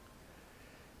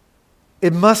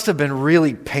It must have been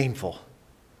really painful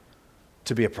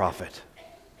to be a prophet.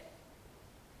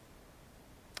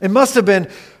 It must have been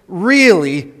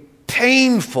really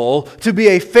painful to be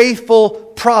a faithful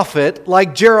prophet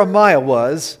like Jeremiah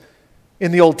was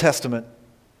in the Old Testament.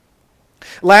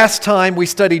 Last time we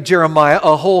studied Jeremiah,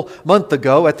 a whole month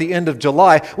ago at the end of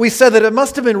July, we said that it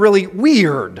must have been really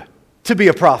weird to be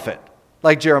a prophet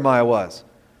like Jeremiah was.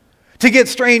 To get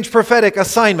strange prophetic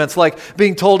assignments like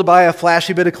being told to buy a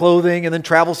flashy bit of clothing and then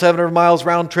travel 700 miles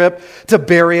round trip to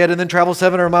bury it and then travel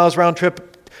 700 miles round trip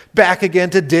back again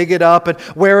to dig it up and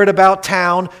wear it about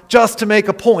town just to make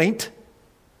a point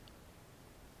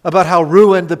about how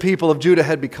ruined the people of Judah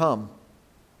had become.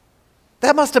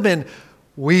 That must have been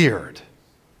weird.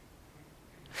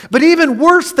 But even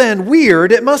worse than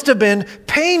weird, it must have been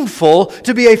painful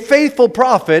to be a faithful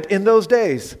prophet in those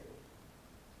days.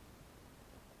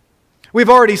 We've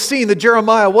already seen that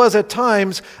Jeremiah was at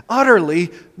times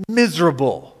utterly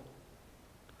miserable.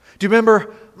 Do you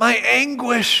remember my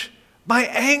anguish?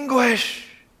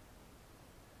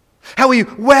 How he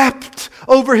wept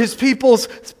over his people's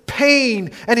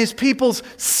pain and his people's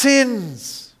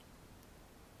sins.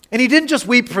 And he didn't just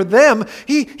weep for them,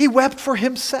 he wept for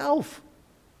himself.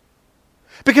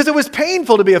 Because it was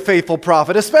painful to be a faithful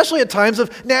prophet, especially at times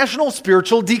of national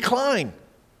spiritual decline.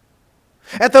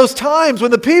 At those times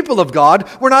when the people of God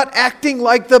were not acting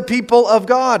like the people of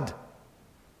God.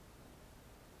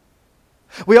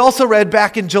 We also read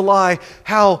back in July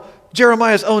how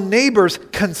Jeremiah's own neighbors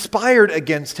conspired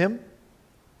against him.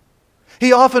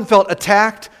 He often felt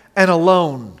attacked and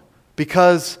alone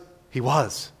because he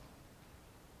was.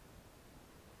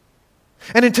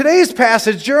 And in today's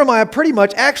passage, Jeremiah pretty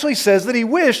much actually says that he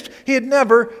wished he had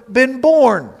never been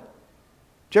born.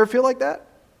 Did you ever feel like that?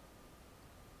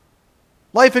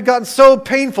 Life had gotten so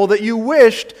painful that you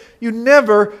wished you'd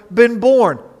never been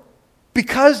born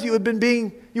because you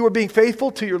were being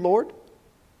faithful to your Lord.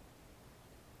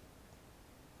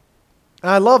 And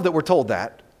I love that we're told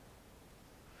that.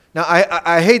 Now,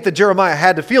 I hate that Jeremiah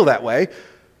had to feel that way,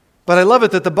 but I love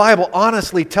it that the Bible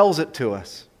honestly tells it to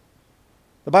us.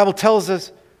 The Bible tells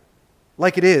us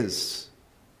like it is.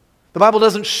 The Bible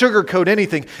doesn't sugarcoat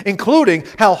anything, including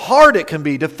how hard it can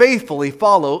be to faithfully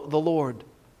follow the Lord.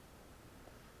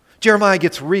 Jeremiah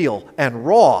gets real and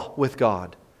raw with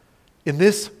God in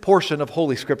this portion of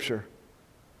Holy Scripture.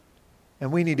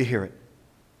 And we need to hear it.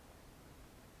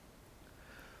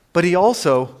 But he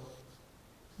also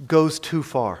goes too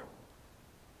far.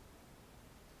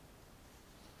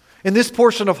 In this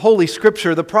portion of Holy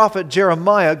Scripture, the prophet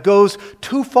Jeremiah goes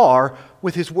too far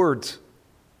with his words.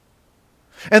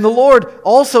 And the Lord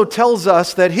also tells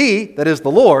us that he, that is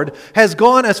the Lord, has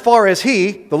gone as far as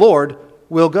he, the Lord,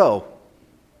 will go.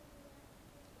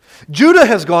 Judah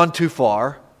has gone too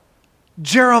far,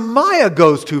 Jeremiah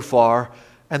goes too far,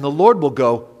 and the Lord will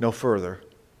go no further.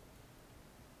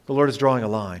 The Lord is drawing a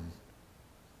line.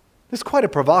 This is quite a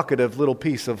provocative little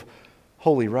piece of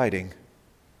holy writing.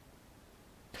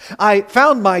 I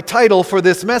found my title for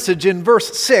this message in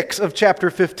verse 6 of chapter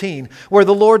 15, where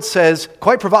the Lord says,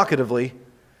 quite provocatively,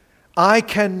 I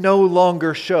can no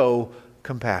longer show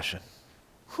compassion.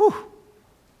 Whew.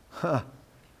 Huh.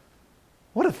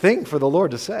 What a thing for the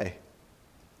Lord to say.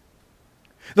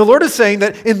 The Lord is saying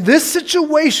that in this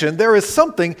situation, there is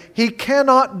something He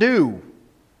cannot do.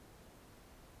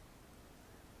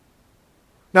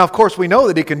 Now, of course, we know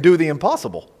that He can do the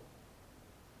impossible.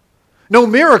 No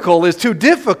miracle is too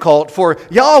difficult for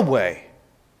Yahweh.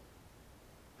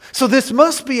 So this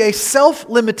must be a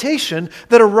self-limitation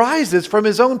that arises from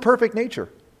His own perfect nature.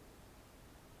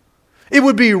 It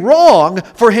would be wrong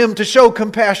for Him to show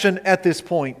compassion at this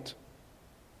point.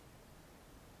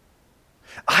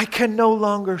 I can no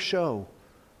longer show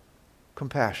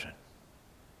compassion.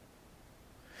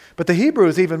 But the Hebrew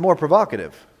is even more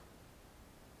provocative,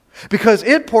 because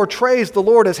it portrays the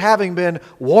Lord as having been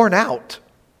worn out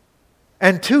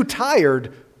and too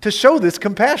tired to show this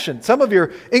compassion. Some of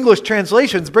your English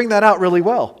translations bring that out really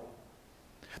well.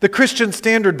 The Christian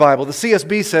Standard Bible, the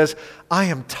CSB, says, I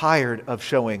am tired of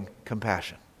showing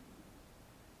compassion.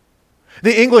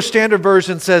 The English Standard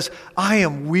Version says, I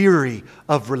am weary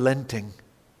of relenting.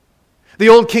 The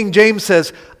Old King James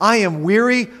says, I am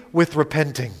weary with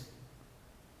repenting.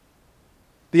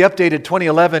 The updated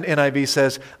 2011 NIV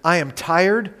says, I am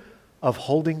tired of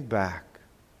holding back.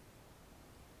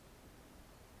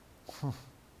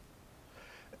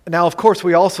 Now, of course,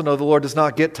 we also know the Lord does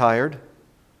not get tired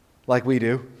like we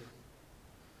do.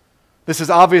 This is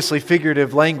obviously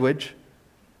figurative language,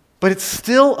 but it's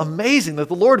still amazing that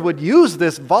the Lord would use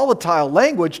this volatile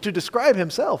language to describe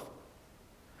Himself.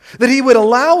 That He would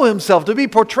allow Himself to be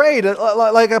portrayed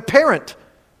like a parent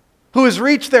who has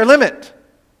reached their limit.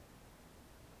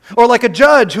 Or like a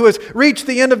judge who has reached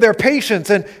the end of their patience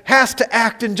and has to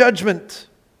act in judgment.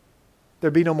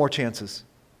 There'd be no more chances.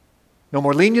 No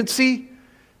more leniency.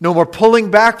 No more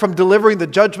pulling back from delivering the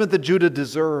judgment that Judah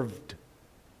deserved.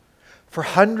 For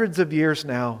hundreds of years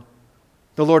now,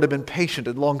 the Lord had been patient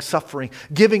and long-suffering,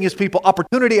 giving His people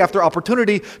opportunity after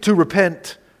opportunity to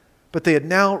repent. But they had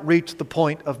now reached the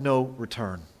point of no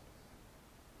return.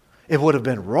 It would have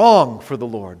been wrong for the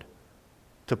Lord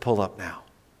to pull up now.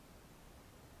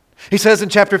 He says in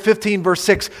chapter 15, verse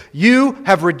 6, "You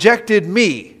have rejected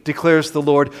me, declares the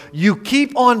Lord. You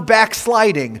keep on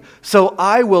backsliding, so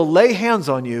I will lay hands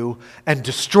on you and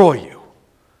destroy you.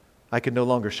 I can no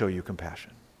longer show you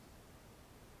compassion."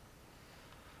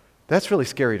 That's really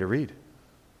scary to read.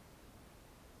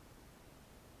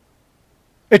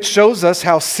 It shows us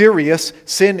how serious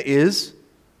sin is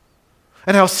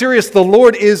and how serious the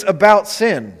Lord is about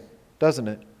sin, doesn't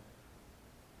it?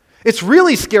 It's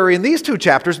really scary in these two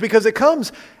chapters because it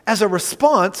comes as a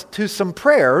response to some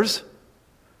prayers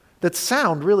that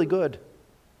sound really good.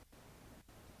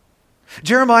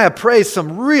 Jeremiah prays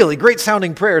some really great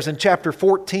sounding prayers in chapter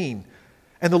 14,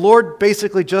 and the Lord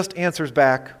basically just answers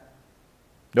back,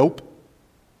 "Nope.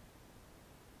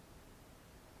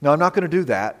 No, I'm not going to do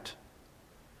that.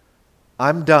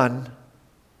 I'm done,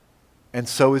 and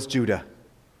so is Judah.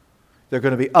 They're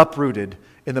going to be uprooted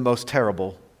in the most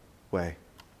terrible way."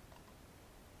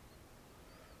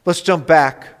 Let's jump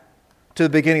back to the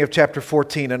beginning of chapter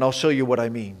 14, and I'll show you what I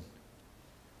mean.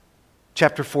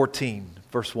 Chapter 14,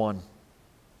 verse 1.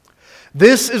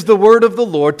 "This is the word of the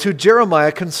Lord to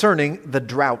Jeremiah concerning the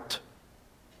drought.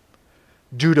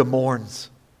 Judah mourns.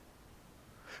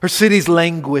 Her cities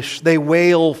languish. They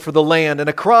wail for the land, and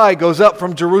a cry goes up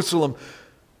from Jerusalem.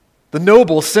 The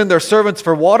nobles send their servants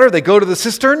for water. They go to the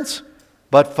cisterns,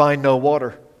 but find no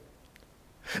water.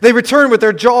 They return with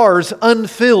their jars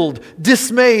unfilled,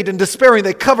 dismayed and despairing.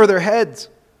 They cover their heads.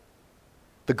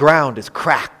 The ground is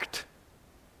cracked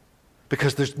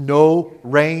because there's no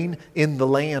rain in the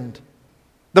land.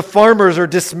 The farmers are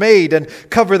dismayed and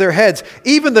cover their heads.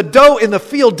 Even the doe in the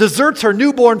field deserts her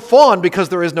newborn fawn because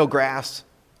there is no grass.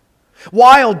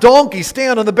 Wild donkeys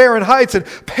stand on the barren heights and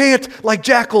pant like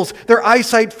jackals. Their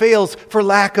eyesight fails for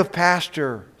lack of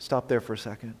pasture." Stop there for a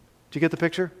second. Did you get the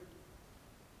picture?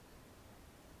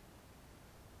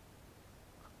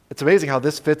 It's amazing how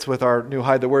this fits with our new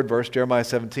hide the word verse, Jeremiah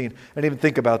 17. I didn't even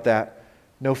think about that.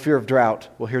 No fear of drought.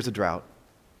 Well, here's a drought.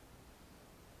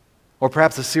 Or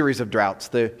perhaps a series of droughts.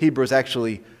 The Hebrew is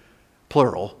actually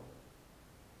plural.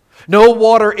 No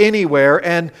water anywhere,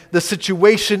 and the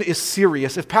situation is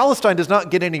serious. If Palestine does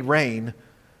not get any rain,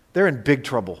 they're in big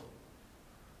trouble,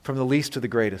 from the least to the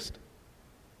greatest.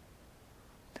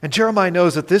 And Jeremiah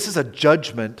knows that this is a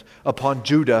judgment upon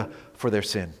Judah for their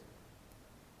sin.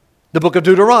 The book of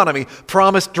Deuteronomy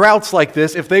promised droughts like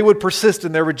this if they would persist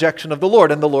in their rejection of the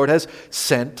Lord, and the Lord has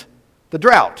sent the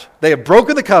drought. They have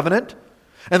broken the covenant,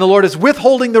 and the Lord is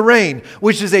withholding the rain,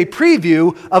 which is a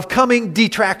preview of coming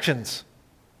detractions.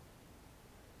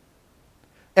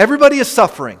 Everybody is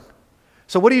suffering.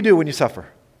 So what do you do when you suffer?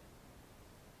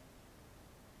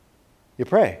 You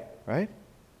pray, right?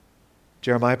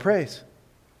 Jeremiah prays.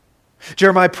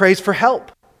 Jeremiah prays for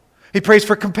help. He prays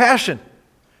for compassion.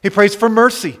 He prays for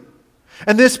mercy.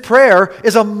 And this prayer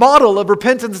is a model of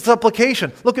repentance and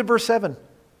supplication. Look at verse 7.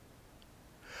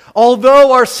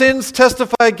 "Although our sins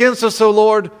testify against us, O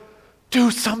Lord,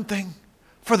 do something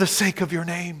for the sake of your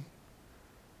name.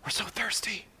 We're so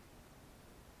thirsty.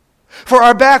 For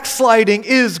our backsliding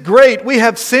is great. We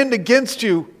have sinned against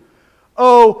you.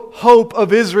 O hope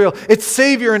of Israel, its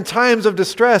Savior in times of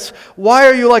distress. Why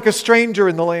are you like a stranger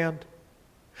in the land?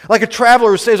 Like a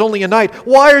traveler who stays only a night?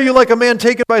 Why are you like a man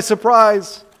taken by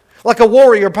surprise? Like a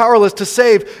warrior powerless to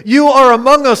save? You are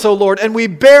among us, O Lord, and we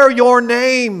bear your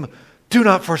name. Do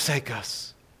not forsake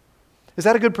us." Is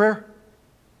that a good prayer?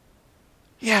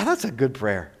 Yeah, that's a good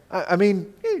prayer. I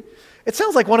mean, it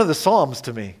sounds like one of the Psalms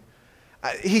to me.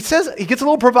 He gets a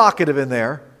little provocative in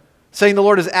there, saying the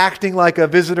Lord is acting like a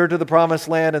visitor to the promised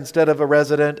land instead of a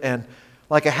resident, and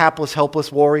like a hapless,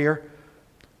 helpless warrior.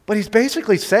 But he's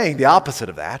basically saying the opposite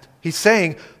of that. He's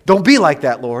saying, don't be like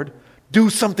that, Lord. Do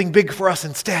something big for us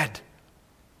instead.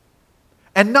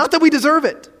 And not that we deserve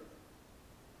it.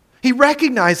 He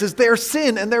recognizes their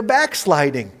sin and their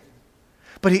backsliding.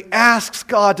 But he asks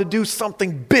God to do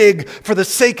something big for the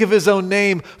sake of his own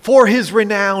name, for his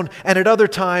renown. And at other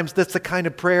times, that's the kind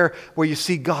of prayer where you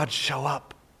see God show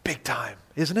up big time,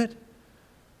 isn't it?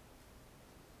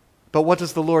 But what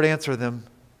does the Lord answer them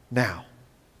now?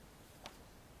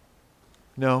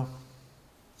 No.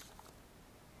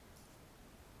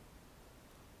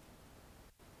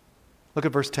 Look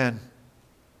at verse 10.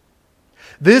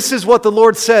 This is what the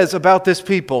Lord says about this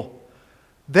people.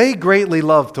 They greatly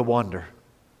love to wander.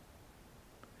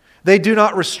 They do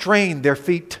not restrain their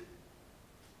feet.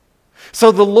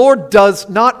 So the Lord does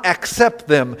not accept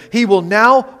them. He will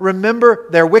now remember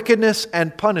their wickedness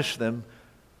and punish them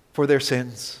for their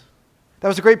sins. That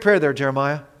was a great prayer there,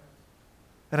 Jeremiah.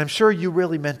 And I'm sure you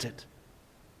really meant it.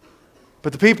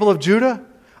 But the people of Judah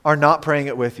are not praying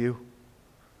it with you.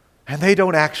 And they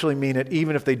don't actually mean it,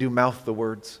 even if they do mouth the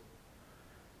words.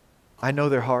 I know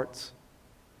their hearts,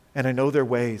 and I know their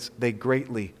ways. They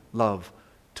greatly love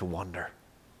to wander.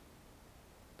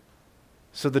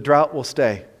 So the drought will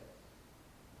stay.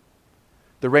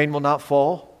 The rain will not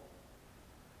fall,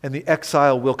 and the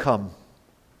exile will come.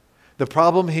 The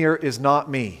problem here is not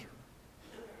me.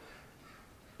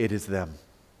 It is them.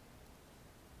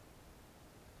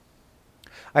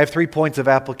 I have 3 points of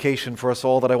application for us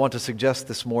all that I want to suggest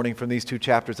this morning from these 2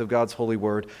 chapters of God's holy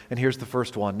word. And here's the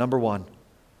first one. Number 1,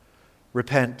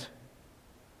 repent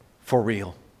for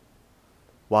real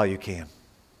while you can.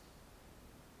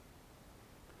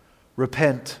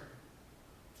 Repent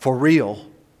for real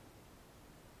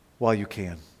while you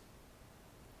can.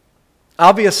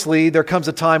 Obviously, there comes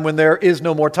a time when there is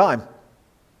no more time.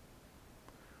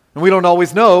 And we don't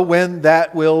always know when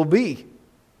that will be.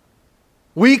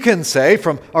 We can say,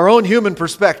 from our own human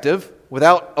perspective,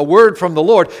 without a word from the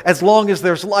Lord, as long as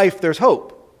there's life, there's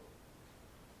hope.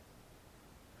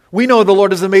 We know the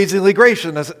Lord is amazingly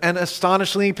gracious and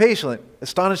astonishingly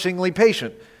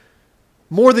patient,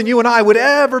 more than you and I would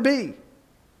ever be.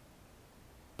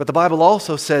 But the Bible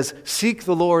also says, seek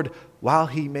the Lord while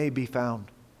he may be found.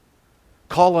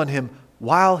 Call on him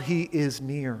while he is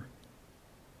near.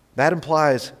 That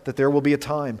implies that there will be a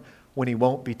time when he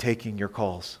won't be taking your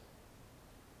calls.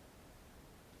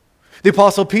 The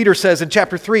Apostle Peter says in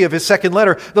chapter 3 of his second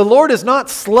letter, the Lord is not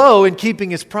slow in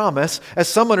keeping his promise, as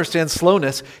some understand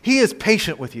slowness. He is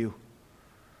patient with you,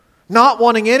 not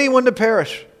wanting anyone to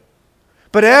perish,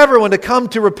 but everyone to come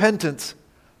to repentance.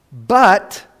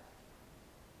 But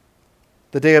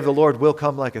the day of the Lord will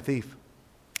come like a thief.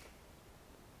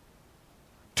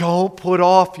 Don't put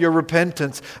off your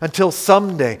repentance until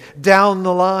someday down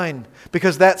the line,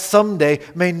 because that someday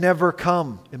may never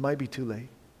come. It might be too late.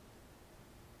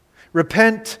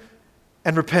 Repent,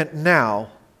 and repent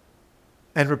now,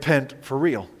 and repent for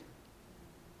real.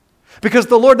 Because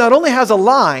the Lord not only has a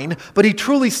line, but he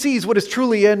truly sees what is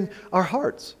truly in our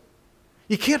hearts.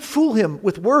 You can't fool him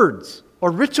with words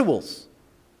or rituals.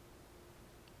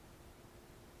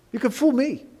 You can fool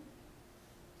me,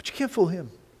 but you can't fool him.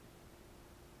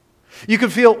 You can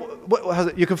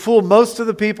fool most of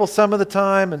the people some of the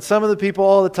time, and some of the people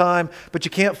all the time, but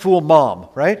you can't fool mom,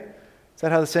 right? Is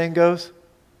that how the saying goes?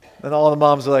 And all the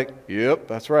moms are like, yep,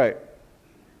 that's right.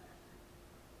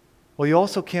 Well, you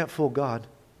also can't fool God.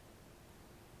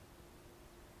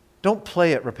 Don't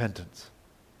play at repentance.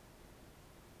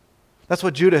 That's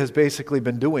what Judah has basically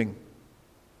been doing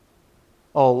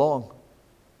all along.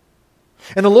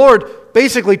 And the Lord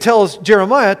basically tells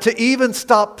Jeremiah to even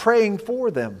stop praying for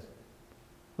them.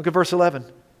 Look at verse 11.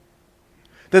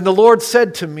 Then the Lord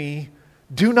said to me,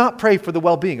 do not pray for the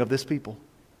well-being of this people.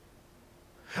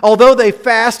 Although they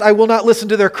fast, I will not listen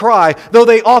to their cry. Though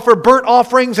they offer burnt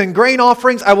offerings and grain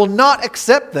offerings, I will not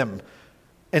accept them.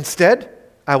 Instead,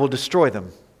 I will destroy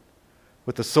them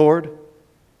with the sword,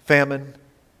 famine,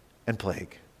 and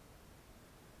plague.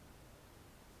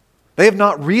 They have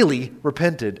not really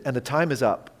repented, and the time is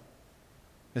up.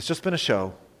 It's just been a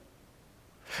show.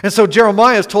 And so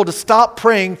Jeremiah is told to stop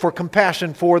praying for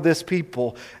compassion for this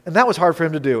people. And that was hard for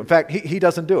him to do. In fact, he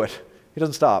doesn't do it. He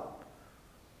doesn't stop.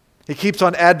 He keeps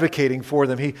on advocating for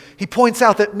them. He points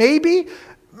out that maybe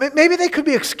they could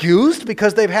be excused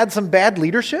because they've had some bad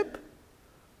leadership.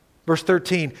 Verse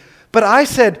 13, but I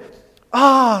said,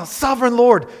 sovereign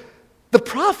Lord, the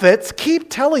prophets keep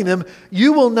telling them,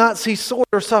 you will not see sword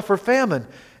or suffer famine.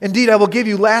 Indeed, I will give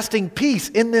you lasting peace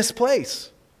in this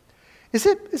place. Is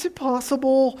it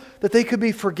possible that they could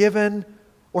be forgiven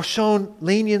or shown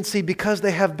leniency because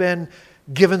they have been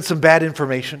given some bad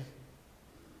information?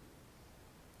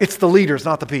 It's the leaders,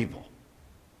 not the people.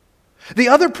 The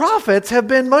other prophets have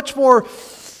been much more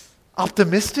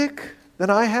optimistic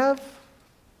than I have.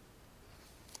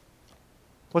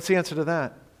 What's the answer to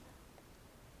that?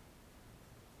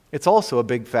 It's also a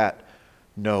big fat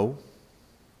no.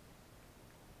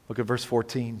 Look at verse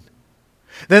 14.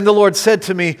 Then the Lord said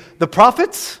to me, the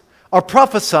prophets are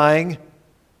prophesying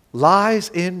lies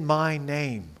in my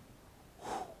name.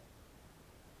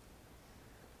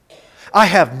 I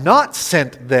have not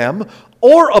sent them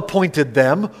or appointed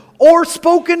them or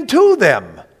spoken to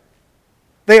them.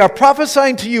 They are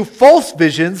prophesying to you false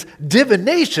visions,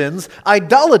 divinations,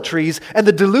 idolatries, and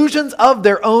the delusions of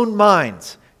their own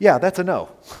minds. Yeah, that's a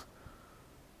no.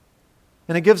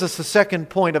 And it gives us the second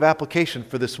point of application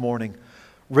for this morning.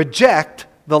 Reject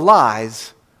the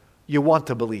lies you want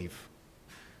to believe.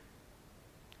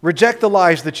 Reject the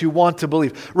lies that you want to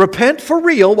believe. Repent for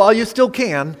real while you still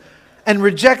can, and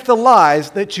reject the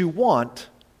lies that you want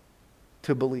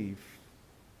to believe.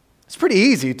 It's pretty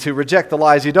easy to reject the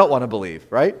lies you don't want to believe,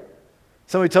 right?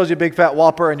 Somebody tells you a big fat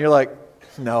whopper and you're like,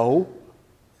 no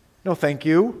thank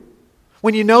you.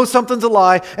 When you know something's a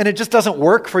lie and it just doesn't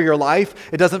work for your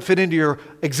life, it doesn't fit into your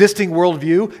existing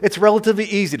worldview, it's relatively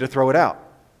easy to throw it out.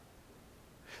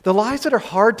 The lies that are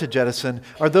hard to jettison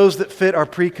are those that fit our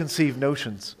preconceived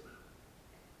notions.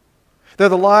 They're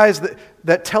the lies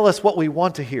that tell us what we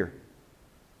want to hear.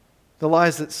 The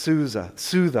lies that soothe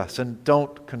us and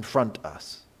don't confront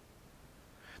us.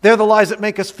 They're the lies that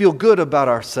make us feel good about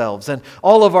ourselves and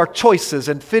all of our choices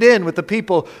and fit in with the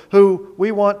people who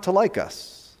we want to like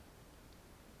us.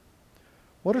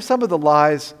 What are some of the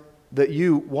lies that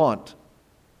you want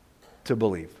to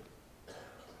believe?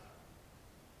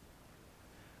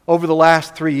 Over the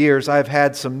last 3 years, I've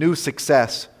had some new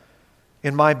success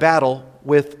in my battle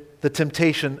with the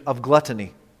temptation of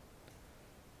gluttony.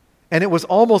 And it was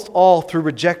almost all through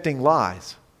rejecting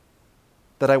lies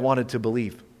that I wanted to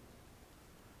believe.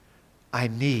 I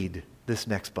need this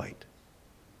next bite.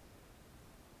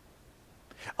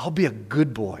 I'll be a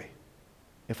good boy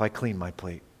if I clean my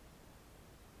plate.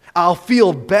 I'll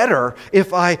feel better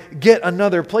if I get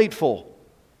another plateful.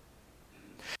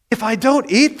 If I don't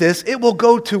eat this, it will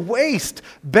go to waste.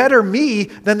 Better me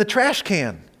than the trash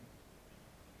can.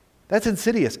 That's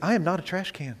insidious. I am not a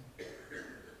trash can.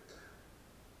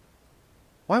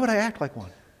 Why would I act like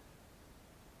one?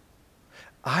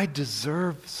 I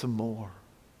deserve some more.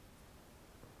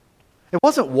 It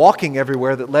wasn't walking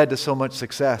everywhere that led to so much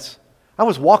success. I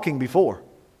was walking before.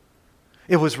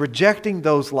 It was rejecting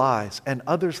those lies and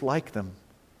others like them.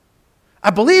 I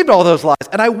believed all those lies,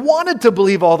 and I wanted to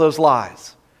believe all those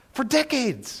lies for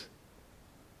decades.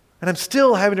 And I'm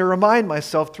still having to remind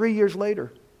myself 3 years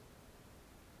later.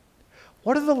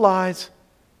 What are the lies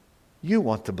you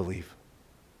want to believe?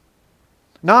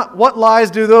 Not what lies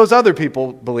do those other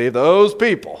people believe, those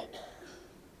people.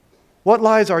 What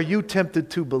lies are you tempted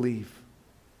to believe?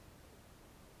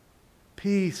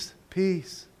 Peace,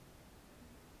 peace,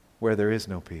 where there is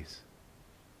no peace.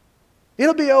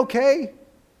 It'll be okay,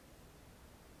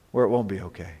 where it won't be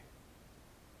okay.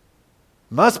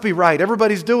 Must be right,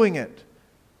 everybody's doing it,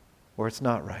 or it's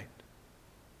not right.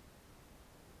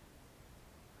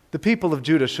 The people of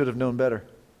Judah should have known better.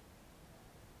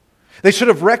 They should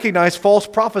have recognized false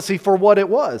prophecy for what it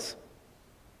was.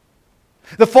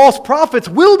 The false prophets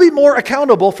will be more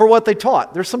accountable for what they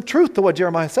taught. There's some truth to what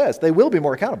Jeremiah says. They will be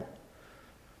more accountable.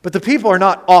 But the people are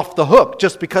not off the hook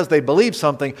just because they believe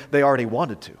something they already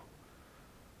wanted to.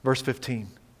 Verse 15.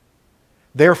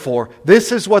 Therefore,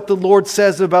 this is what the Lord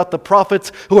says about the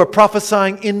prophets who are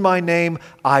prophesying in my name.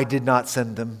 I did not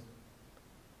send them.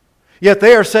 Yet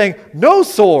they are saying, no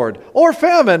sword or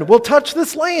famine will touch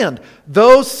this land.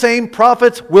 Those same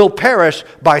prophets will perish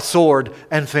by sword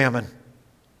and famine.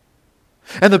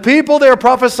 And the people they are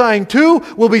prophesying to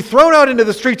will be thrown out into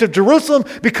the streets of Jerusalem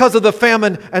because of the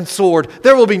famine and sword.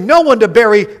 There will be no one to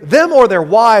bury them or their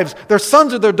wives, their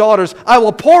sons or their daughters. I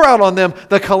will pour out on them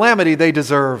the calamity they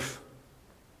deserve.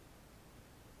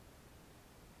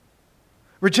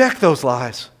 Reject those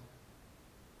lies.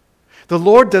 The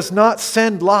Lord does not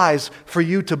send lies for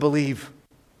you to believe.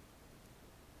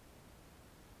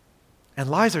 And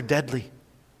lies are deadly.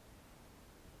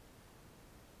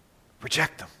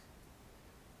 Reject them.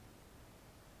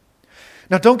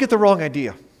 Now, don't get the wrong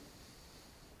idea.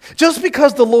 Just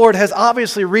because the Lord has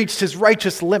obviously reached his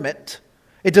righteous limit,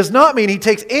 it does not mean he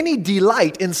takes any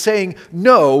delight in saying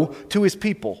no to his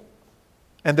people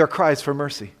and their cries for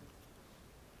mercy.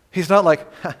 He's not like,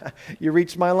 you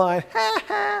reached my line.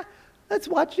 Let's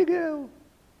watch you go.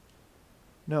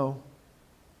 No.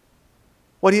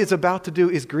 What he is about to do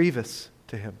is grievous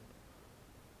to him.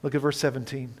 Look at verse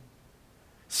 17.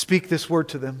 Speak this word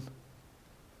to them.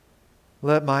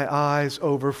 Let my eyes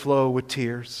overflow with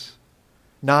tears,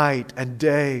 night and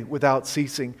day without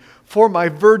ceasing. For my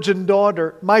virgin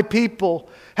daughter, my people,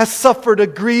 has suffered a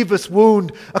grievous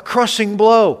wound, a crushing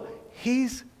blow.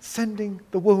 He's sending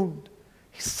the wound.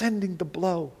 He's sending the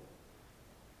blow.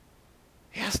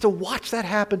 He has to watch that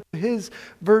happen to his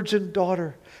virgin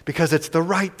daughter because it's the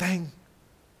right thing.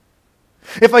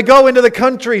 If I go into the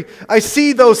country, I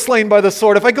see those slain by the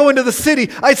sword. If I go into the city,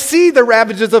 I see the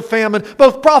ravages of famine.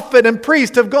 Both prophet and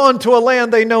priest have gone to a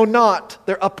land they know not.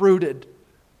 They're uprooted.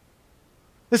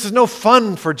 This is no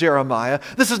fun for Jeremiah.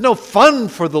 This is no fun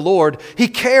for the Lord. He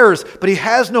cares, but he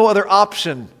has no other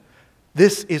option.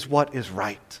 This is what is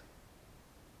right.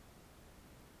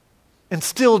 And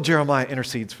still Jeremiah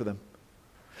intercedes for them.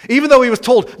 Even though he was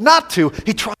told not to,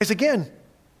 he tries again.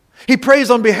 He prays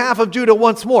on behalf of Judah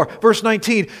once more. Verse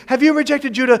 19, have you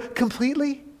rejected Judah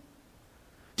completely?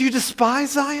 Do you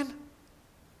despise Zion?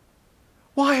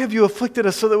 Why have you afflicted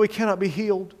us so that we cannot be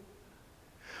healed?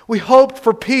 We hoped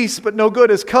for peace, but no good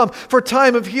has come, for a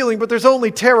time of healing, but there's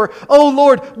only terror. Oh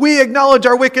Lord, we acknowledge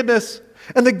our wickedness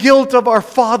and the guilt of our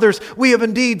fathers. We have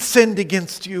indeed sinned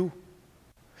against you.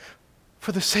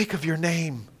 For the sake of your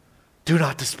name, do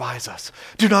not despise us.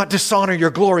 Do not dishonor your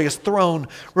glorious throne.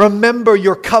 Remember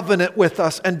your covenant with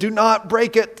us and do not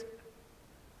break it.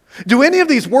 Do any of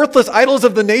these worthless idols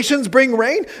of the nations bring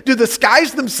rain? Do the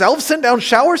skies themselves send down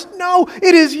showers? No,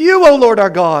 it is you, O Lord our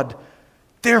God.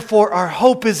 Therefore our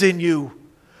hope is in you,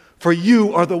 for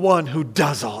you are the one who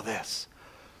does all this.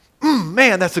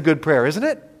 Man, that's a good prayer, isn't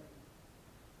it?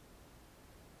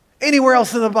 Anywhere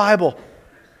else in the Bible,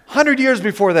 100 years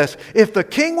before this, if the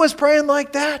king was praying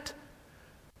like that,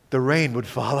 the rain would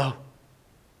follow.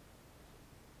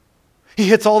 He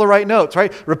hits all the right notes,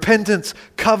 right? Repentance,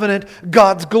 covenant,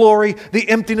 God's glory, the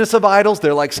emptiness of idols.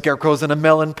 They're like scarecrows in a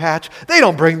melon patch. They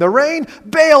don't bring the rain.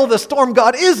 Baal, the storm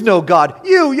god, is no God.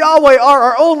 You, Yahweh, are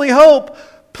our only hope.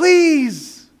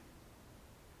 Please.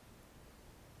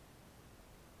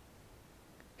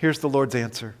 Here's the Lord's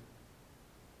answer.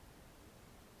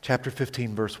 Chapter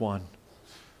 15, verse 1.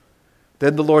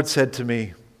 Then the Lord said to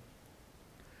me,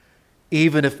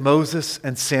 even if Moses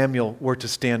and Samuel were to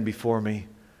stand before me,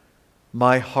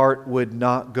 my heart would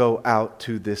not go out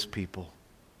to this people.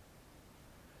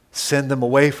 Send them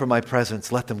away from my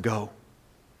presence. Let them go.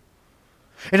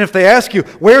 And if they ask you,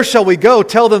 where shall we go?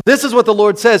 Tell them, this is what the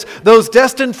Lord says. Those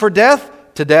destined for death,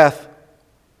 to death.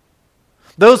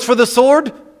 Those for the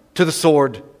sword, to the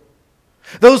sword.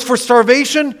 Those for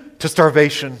starvation, to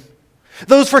starvation.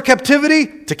 Those for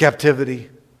captivity, to captivity.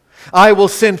 I will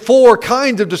send 4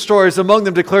 kinds of destroyers among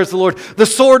them, declares the Lord. The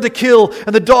sword to kill,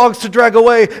 and the dogs to drag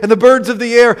away, and the birds of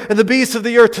the air, and the beasts of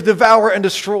the earth to devour and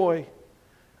destroy.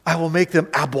 I will make them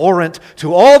abhorrent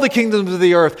to all the kingdoms of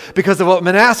the earth because of what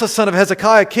Manasseh, son of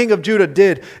Hezekiah, king of Judah,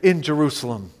 did in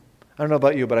Jerusalem. I don't know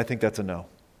about you, but I think that's a no.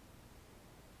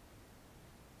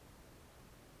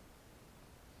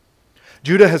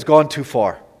 Judah has gone too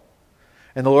far,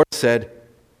 and the Lord said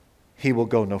he will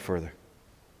go no further.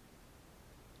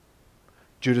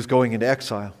 Judah's going into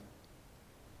exile.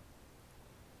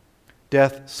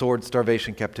 Death, sword,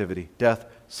 starvation, captivity. Death,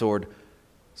 sword,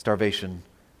 starvation,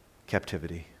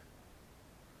 captivity.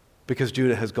 Because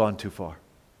Judah has gone too far.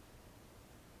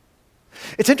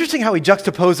 It's interesting how he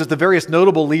juxtaposes the various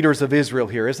notable leaders of Israel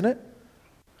here, isn't it?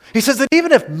 He says that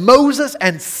even if Moses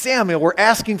and Samuel were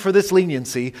asking for this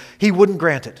leniency, he wouldn't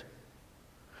grant it.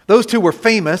 Those two were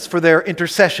famous for their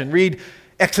intercession. Read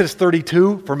Exodus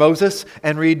 32 for Moses,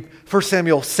 and read 1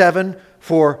 Samuel 7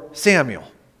 for Samuel.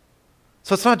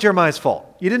 So it's not Jeremiah's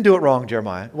fault. You didn't do it wrong,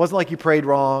 Jeremiah. It wasn't like you prayed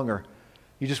wrong or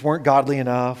you just weren't godly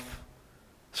enough.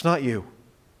 It's not you.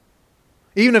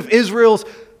 Even if Israel's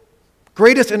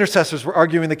greatest intercessors were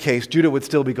arguing the case, Judah would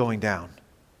still be going down.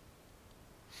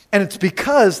 And it's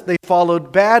because they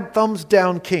followed bad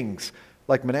thumbs-down kings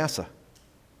like Manasseh.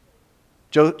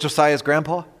 Josiah's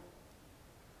grandpa.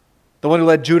 The one who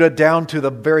led Judah down to the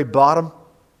very bottom.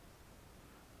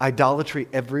 Idolatry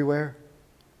everywhere.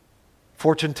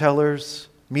 Fortune tellers,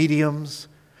 mediums.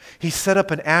 He set up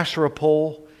an Asherah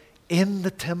pole in the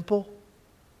temple.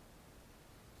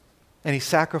 And he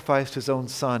sacrificed his own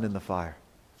son in the fire.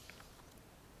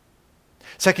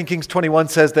 2 Kings 21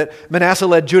 says that Manasseh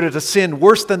led Judah to sin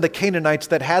worse than the Canaanites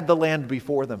that had the land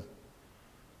before them.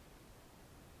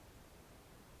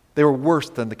 They were worse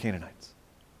than the Canaanites.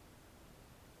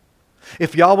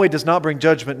 If Yahweh does not bring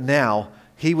judgment now,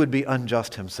 he would be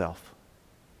unjust himself.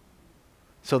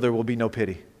 So there will be no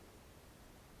pity.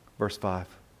 Verse 5.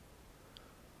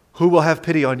 Who will have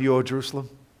pity on you, O Jerusalem?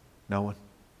 No one.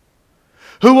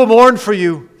 Who will mourn for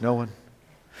you? No one.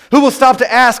 Who will stop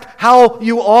to ask how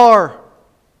you are?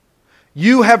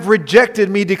 You have rejected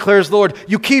me, declares the Lord.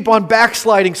 You keep on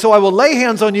backsliding, so I will lay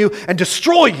hands on you and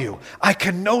destroy you. I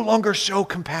can no longer show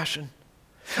compassion.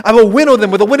 I will winnow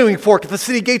them with a winnowing fork at the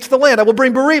city gates of the land. I will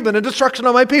bring bereavement and destruction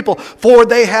on my people, for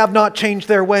they have not changed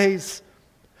their ways.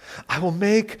 I will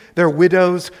make their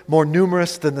widows more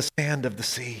numerous than the sand of the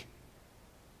sea.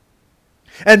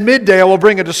 At midday I will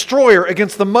bring a destroyer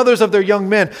against the mothers of their young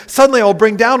men. Suddenly I will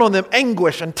bring down on them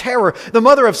anguish and terror. The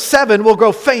mother of 7 will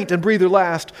grow faint and breathe her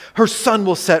last. Her sun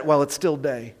will set while it's still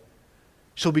day.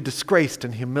 She'll be disgraced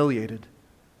and humiliated.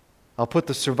 I'll put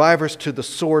the survivors to the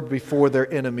sword before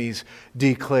their enemies,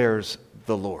 declares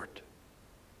the Lord.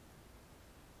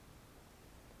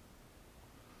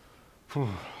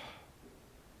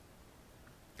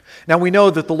 Now we know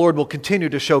that the Lord will continue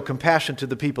to show compassion to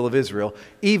the people of Israel,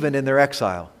 even in their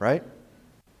exile, right?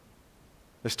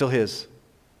 They're still His.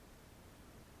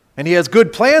 And He has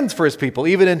good plans for His people,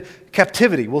 even in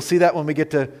captivity. We'll see that when we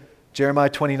get to Jeremiah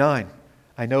 29.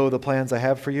 I know the plans I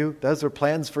have for you. Those are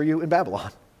plans for you in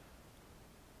Babylon.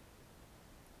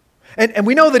 And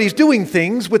we know that He's doing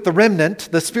things with the remnant,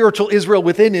 the spiritual Israel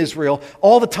within Israel,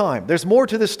 all the time. There's more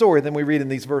to this story than we read in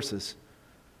these verses.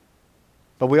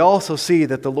 But we also see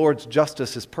that the Lord's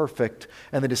justice is perfect,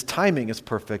 and that His timing is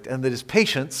perfect, and that His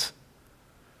patience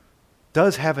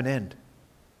does have an end.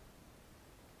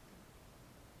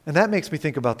 And that makes me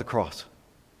think about the cross.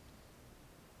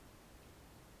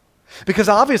 Because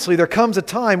obviously there comes a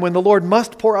time when the Lord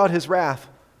must pour out His wrath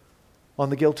on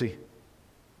the guilty,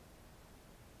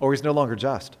 or He's no longer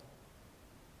just.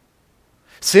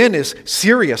 Sin is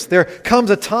serious. There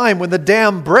comes a time when the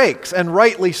dam breaks, and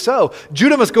rightly so.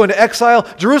 Judah must go into exile.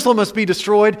 Jerusalem must be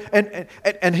destroyed.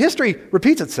 And history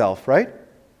repeats itself, right?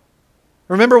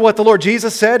 Remember what the Lord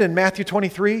Jesus said in Matthew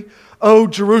 23? "Oh,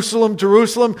 Jerusalem,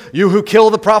 Jerusalem, you who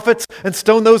kill the prophets and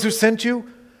stone those who sent you.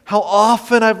 How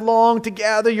often I've longed to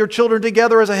gather your children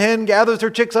together as a hen gathers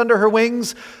her chicks under her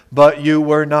wings, but you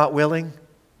were not willing.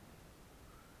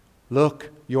 Look,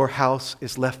 your house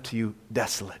is left to you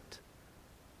desolate."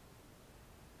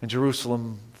 And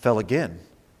Jerusalem fell again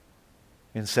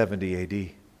in 70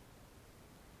 AD.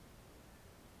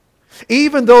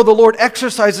 Even though the Lord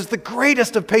exercises the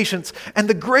greatest of patience and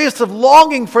the greatest of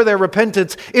longing for their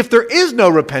repentance, if there is no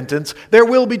repentance, there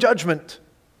will be judgment.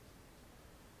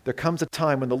 There comes a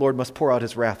time when the Lord must pour out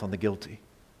His wrath on the guilty.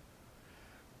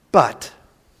 But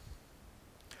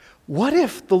what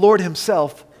if the Lord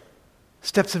Himself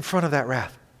steps in front of that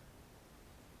wrath?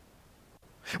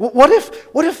 What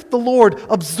if the Lord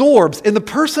absorbs in the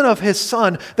person of His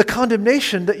Son the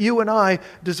condemnation that you and I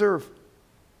deserve?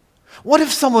 What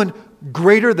if someone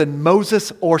greater than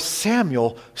Moses or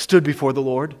Samuel stood before the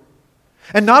Lord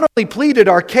and not only pleaded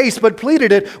our case, but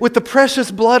pleaded it with the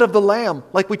precious blood of the Lamb,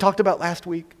 like we talked about last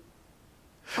week?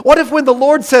 What if when the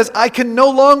Lord says, "I can no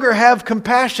longer have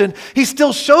compassion," He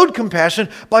still showed compassion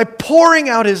by pouring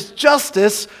out His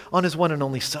justice on His one and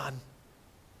only Son?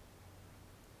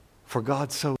 For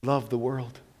God so loved the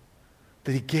world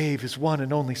that He gave His one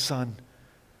and only Son,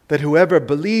 that whoever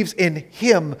believes in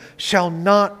Him shall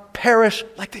not perish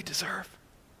like they deserve,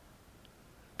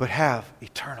 but have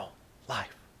eternal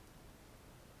life.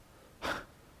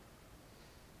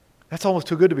 That's almost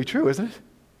too good to be true, isn't it?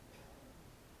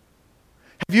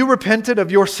 Have you repented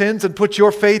of your sins and put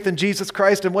your faith in Jesus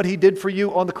Christ and what He did for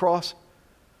you on the cross?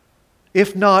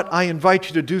 If not, I invite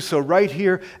you to do so right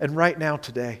here and right now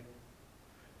today.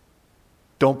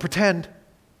 Don't pretend.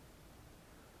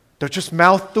 Don't just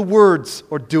mouth the words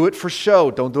or do it for show.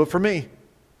 Don't do it for me.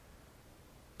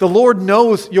 The Lord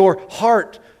knows your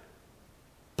heart,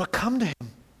 but come to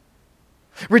Him,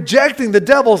 rejecting the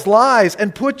devil's lies,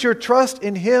 and put your trust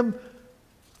in Him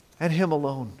and Him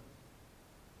alone,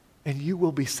 and you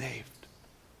will be saved.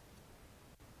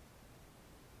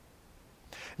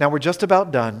 Now we're just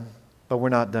about done, but we're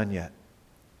not done yet.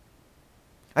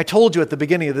 I told you at the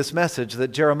beginning of this message that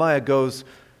Jeremiah goes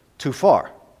too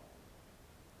far.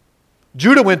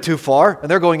 Judah went too far,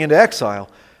 and they're going into exile.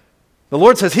 The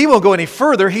Lord says He won't go any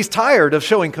further. He's tired of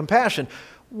showing compassion.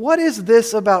 What is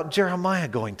this about Jeremiah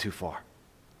going too far?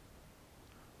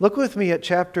 Look with me at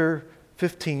chapter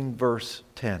 15, verse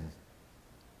 10.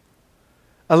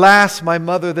 "Alas, my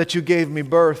mother, that you gave me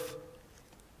birth.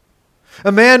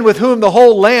 A man with whom the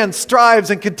whole land strives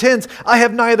and contends. I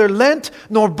have neither lent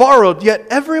nor borrowed, yet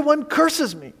everyone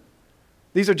curses me."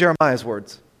 These are Jeremiah's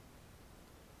words.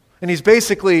 And he's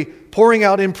basically pouring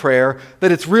out in prayer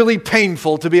that it's really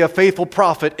painful to be a faithful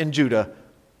prophet in Judah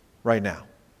right now.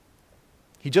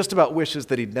 He just about wishes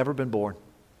that he'd never been born.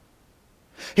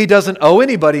 He doesn't owe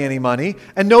anybody any money,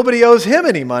 and nobody owes him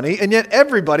any money, and yet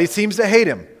everybody seems to hate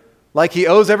him. Like he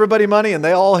owes everybody money, and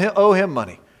they all owe him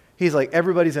money. He's like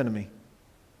everybody's enemy.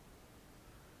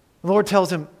 The Lord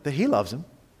tells him that He loves him.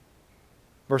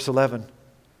 Verse 11.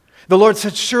 The Lord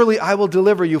said, "Surely I will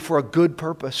deliver you for a good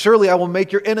purpose. Surely I will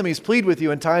make your enemies plead with you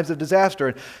in times of disaster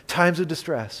and times of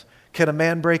distress. Can a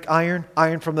man break iron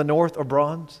from the north, or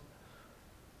bronze?"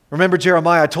 Remember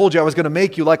Jeremiah, I told you I was going to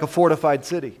make you like a fortified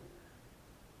city.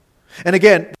 And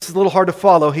again, this is a little hard to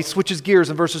follow. He switches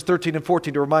gears in verses 13 and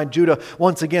 14 to remind Judah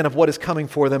once again of what is coming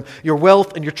for them. "Your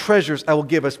wealth and your treasures I will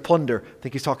give as plunder." I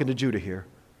think he's talking to Judah here.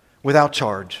 "Without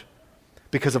charge.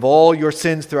 because of all your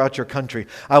sins throughout your country.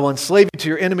 I will enslave you to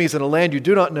your enemies in a land you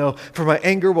do not know, for my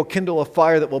anger will kindle a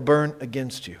fire that will burn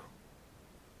against you.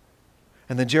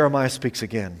 And then Jeremiah speaks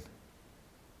again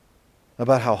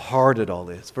about how hard it all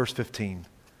is. Verse 15.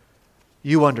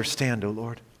 You understand, O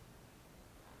Lord.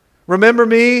 Remember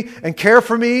me and care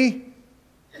for me.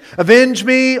 Avenge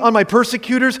me on my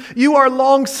persecutors. You are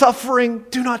long-suffering.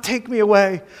 Do not take me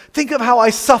away. Think of how I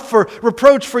suffer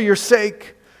reproach for your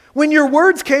sake. When your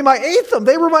words came, I ate them.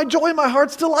 They were my joy and my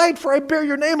heart's delight, for I bear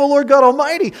your name, O Lord God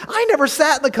Almighty. I never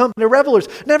sat in the company of revelers,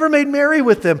 never made merry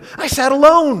with them. I sat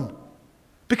alone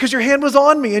because your hand was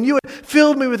on me and you had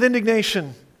filled me with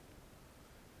indignation.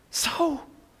 So,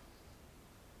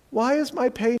 why is my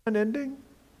pain unending?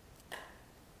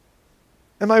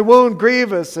 And my wound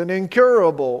grievous and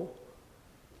incurable?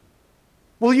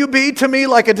 Will you be to me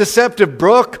like a deceptive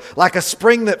brook, like a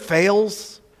spring that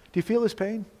fails? Do you feel his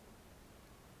pain?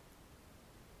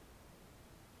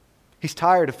 He's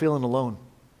tired of feeling alone.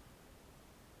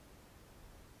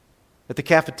 At the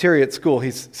cafeteria at school,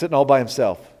 he's sitting all by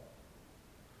himself.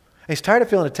 And he's tired of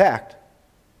feeling attacked.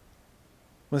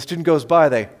 When the student goes by,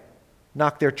 they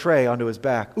knock their tray onto his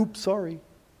back. Oops, sorry.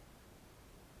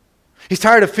 He's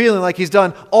tired of feeling like he's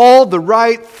done all the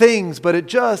right things, but it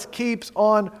just keeps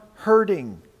on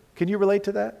hurting. Can you relate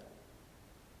to that?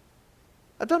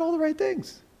 I've done all the right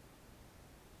things.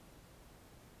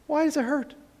 Why does it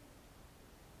hurt?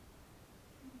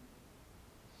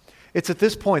 It's at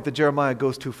this point that Jeremiah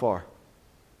goes too far.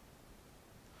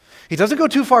 He doesn't go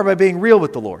too far by being real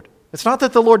with the Lord. It's not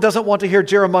that the Lord doesn't want to hear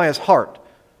Jeremiah's heart.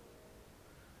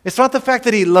 It's not the fact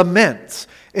that he laments.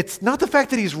 It's not the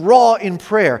fact that he's raw in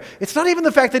prayer. It's not even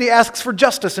the fact that he asks for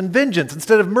justice and vengeance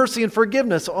instead of mercy and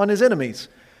forgiveness on his enemies.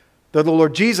 Though the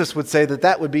Lord Jesus would say that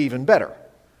that would be even better.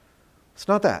 It's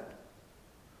not that.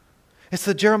 It's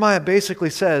that Jeremiah basically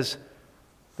says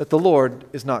that the Lord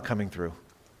is not coming through.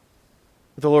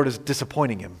 That the Lord is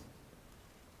disappointing him.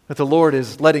 That the Lord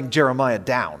is letting Jeremiah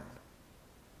down.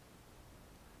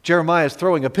 Jeremiah is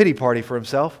throwing a pity party for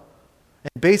himself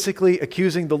and basically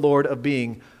accusing the Lord of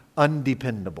being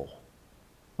undependable.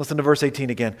 Listen to verse 18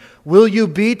 again. Will you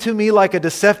be to me like a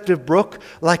deceptive brook,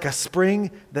 like a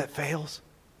spring that fails?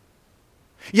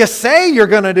 You say you're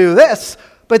going to do this,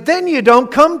 but then you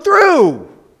don't come through.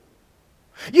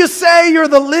 You say you're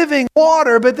the living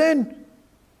water, but then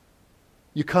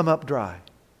you come up dry.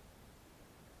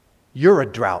 You're a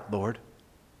drought, Lord.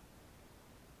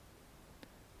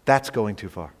 That's going too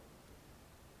far.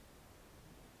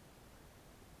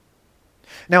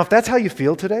 Now, if that's how you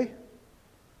feel today,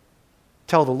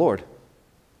 tell the Lord.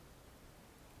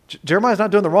 Jeremiah's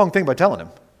not doing the wrong thing by telling him.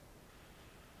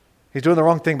 He's doing the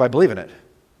wrong thing by believing it.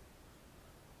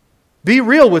 Be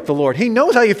real with the Lord. He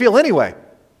knows how you feel anyway.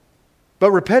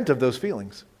 But repent of those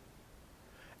feelings.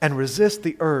 And resist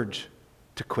the urge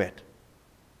to quit.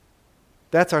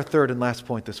 That's our third and last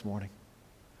point this morning.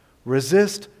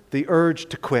 Resist the urge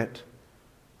to quit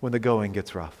when the going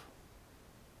gets rough.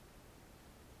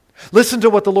 Listen to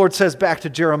what the Lord says back to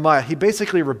Jeremiah. He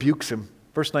basically rebukes him.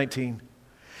 Verse 19.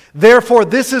 Therefore,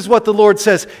 this is what the Lord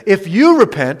says. If you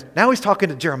repent, now he's talking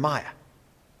to Jeremiah,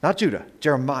 not Judah,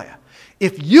 Jeremiah.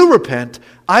 If you repent,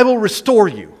 I will restore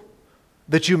you,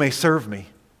 that you may serve me.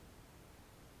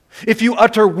 If you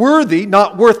utter worthy,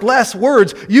 not worthless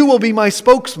words, you will be my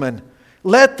spokesman.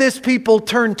 Let this people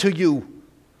turn to you,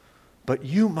 but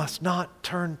you must not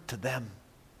turn to them.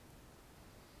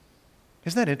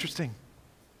 Isn't that interesting?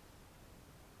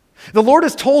 The Lord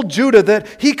has told Judah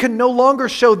that he can no longer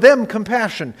show them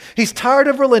compassion. He's tired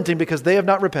of relenting because they have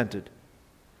not repented.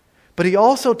 But he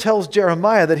also tells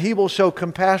Jeremiah that he will show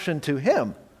compassion to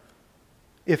him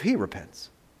if he repents.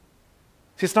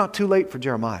 See, it's not too late for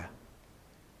Jeremiah.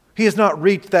 He has not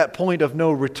reached that point of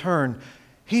no return.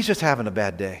 He's just having a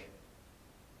bad day.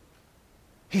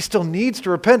 He still needs to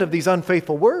repent of these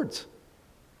unfaithful words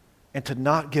and to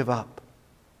not give up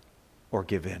or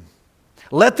give in.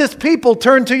 Let this people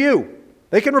turn to you.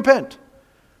 They can repent.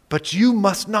 But you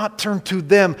must not turn to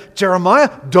them. Jeremiah,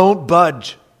 don't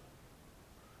budge.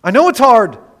 I know it's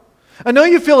hard. I know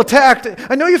you feel attacked.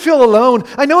 I know you feel alone.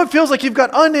 I know it feels like you've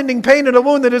got unending pain and a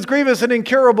wound that is grievous and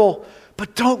incurable.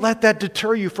 But don't let that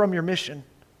deter you from your mission.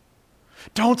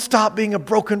 Don't stop being a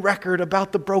broken record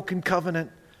about the broken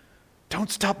covenant. Don't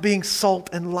stop being salt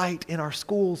and light in our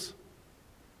schools.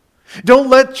 Don't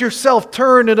let yourself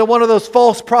turn into one of those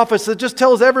false prophets that just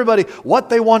tells everybody what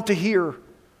they want to hear.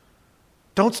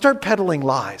 Don't start peddling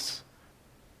lies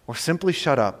or simply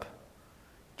shut up.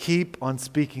 Keep on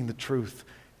speaking the truth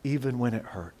even when it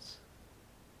hurts.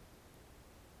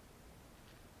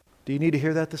 Do you need to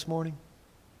hear that this morning?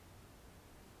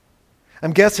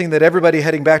 I'm guessing that everybody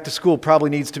heading back to school probably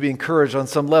needs to be encouraged on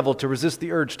some level to resist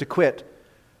the urge to quit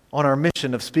on our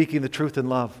mission of speaking the truth in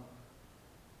love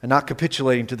and not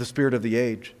capitulating to the spirit of the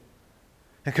age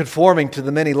and conforming to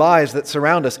the many lies that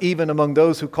surround us, even among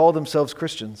those who call themselves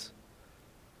Christians.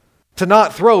 To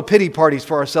not throw pity parties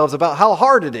for ourselves about how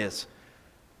hard it is.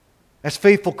 As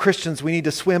faithful Christians, we need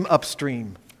to swim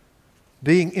upstream,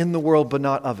 being in the world but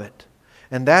not of it.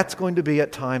 And that's going to be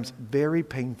at times very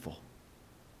painful.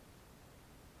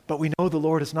 But we know the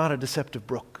Lord is not a deceptive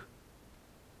brook.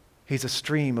 He's a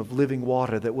stream of living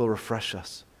water that will refresh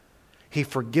us. He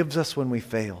forgives us when we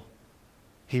fail.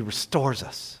 He restores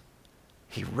us.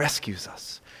 He rescues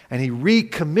us. And He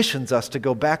recommissions us to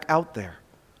go back out there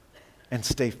and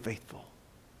stay faithful.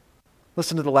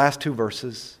 Listen to the last two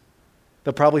verses.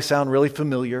 They'll probably sound really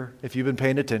familiar if you've been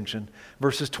paying attention.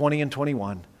 Verses 20 and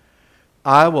 21.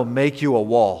 I will make you a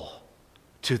wall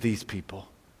to these people,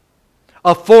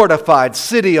 a fortified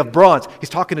city of bronze. He's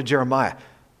talking to Jeremiah.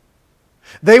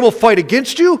 They will fight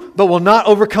against you, but will not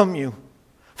overcome you.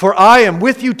 For I am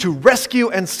with you to rescue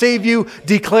and save you,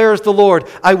 declares the Lord.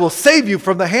 I will save you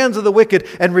from the hands of the wicked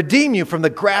and redeem you from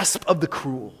the grasp of the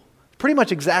cruel. Pretty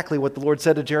much exactly what the Lord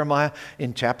said to Jeremiah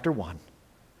in chapter 1.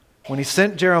 When He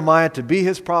sent Jeremiah to be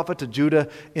His prophet to Judah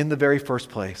in the very first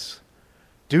place.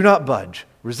 Do not budge.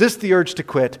 Resist the urge to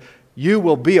quit. You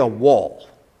will be a wall,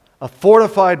 a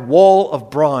fortified wall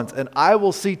of bronze. And I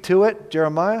will see to it,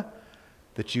 Jeremiah,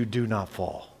 that you do not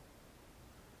fall.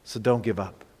 So don't give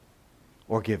up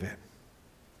or give in.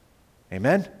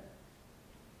 Amen?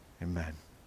 Amen.